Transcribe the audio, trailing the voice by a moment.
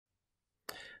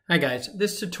Hi guys,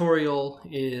 this tutorial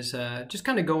is just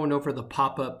kind of going over the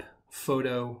pop-up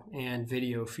photo and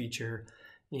video feature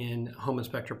in Home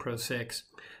Inspector Pro 6.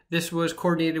 This was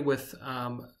coordinated with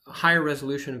higher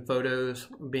resolution photos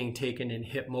being taken in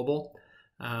HIP Mobile.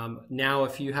 Now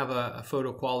if you have a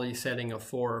photo quality setting of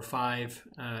 4 or 5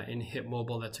 in HIP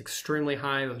Mobile, that's extremely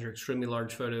high. Those are extremely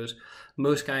large photos.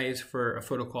 Most guys for a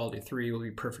photo quality 3 will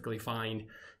be perfectly fine.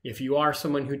 If you are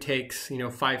someone who takes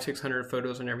 500-600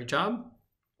 photos on every job,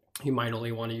 you might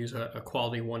only want to use a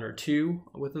quality 1 or 2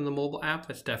 within the mobile app.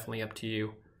 That's definitely up to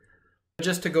you.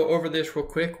 Just to go over this real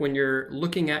quick, when you're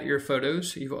looking at your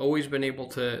photos, you've always been able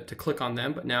to click on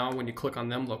them, but now when you click on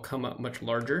them, they'll come up much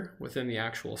larger within the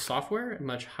actual software at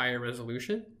much higher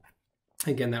resolution.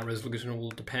 Again, that resolution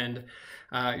will depend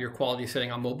your quality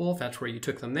setting on mobile, if that's where you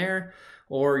took them there,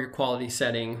 or your quality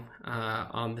setting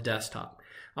on the desktop.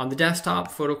 On the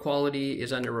desktop, photo quality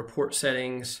is under report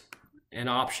settings and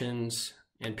options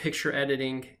and picture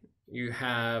editing. You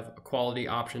have quality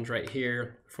options right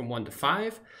here from 1 to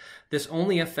 5. This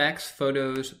only affects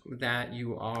photos that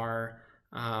you are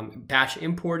batch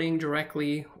importing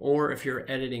directly, or if you're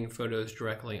editing photos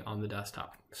directly on the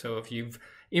desktop. So if you've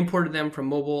imported them from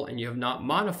mobile and you have not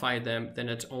modified them, then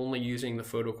it's only using the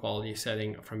photo quality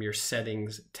setting from your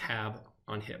settings tab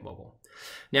on HIP Mobile.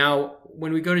 Now,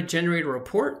 when we go to generate a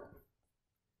report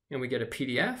and we get a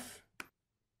PDF,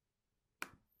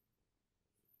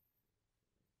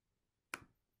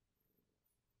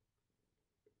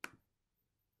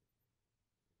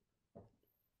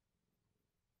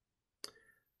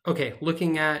 okay,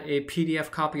 looking at a PDF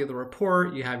copy of the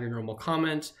report, you have your normal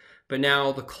comments, but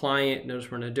now the client, notice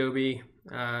we're in Adobe,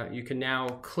 you can now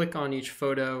click on each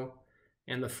photo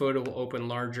and the photo will open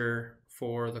larger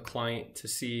for the client to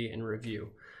see and review.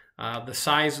 The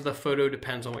size of the photo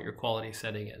depends on what your quality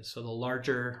setting is. So the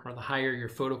larger or the higher your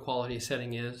photo quality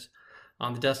setting is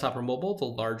on the desktop or mobile, the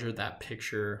larger that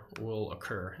picture will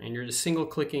occur. And you're just single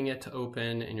clicking it to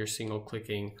open and you're single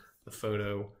clicking the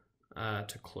photo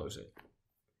to close it.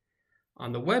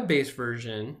 On the web-based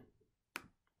version,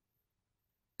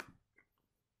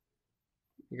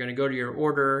 you're going to go to your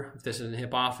order. If this is in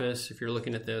HIP Office, if you're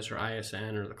looking at this, or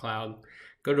ISN or the cloud,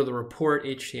 go to the report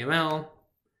HTML.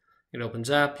 It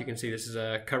opens up. You can see this is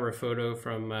a cover photo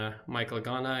from Mike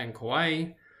Lagana in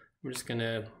Kauai. I'm just going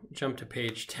to jump to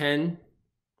page 10.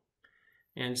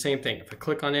 And same thing. If I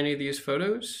click on any of these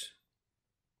photos,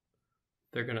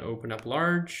 they're going to open up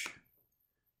large.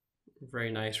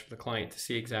 Very nice for the client to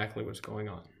see exactly what's going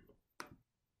on.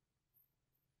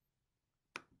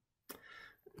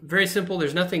 Very simple.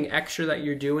 There's nothing extra that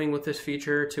you're doing with this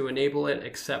feature to enable it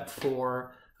except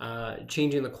for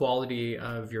changing the quality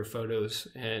of your photos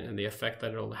and the effect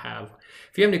that it'll have.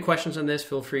 If you have any questions on this,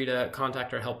 feel free to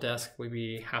contact our help desk. We'd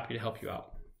be happy to help you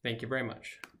out. Thank you very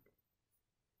much.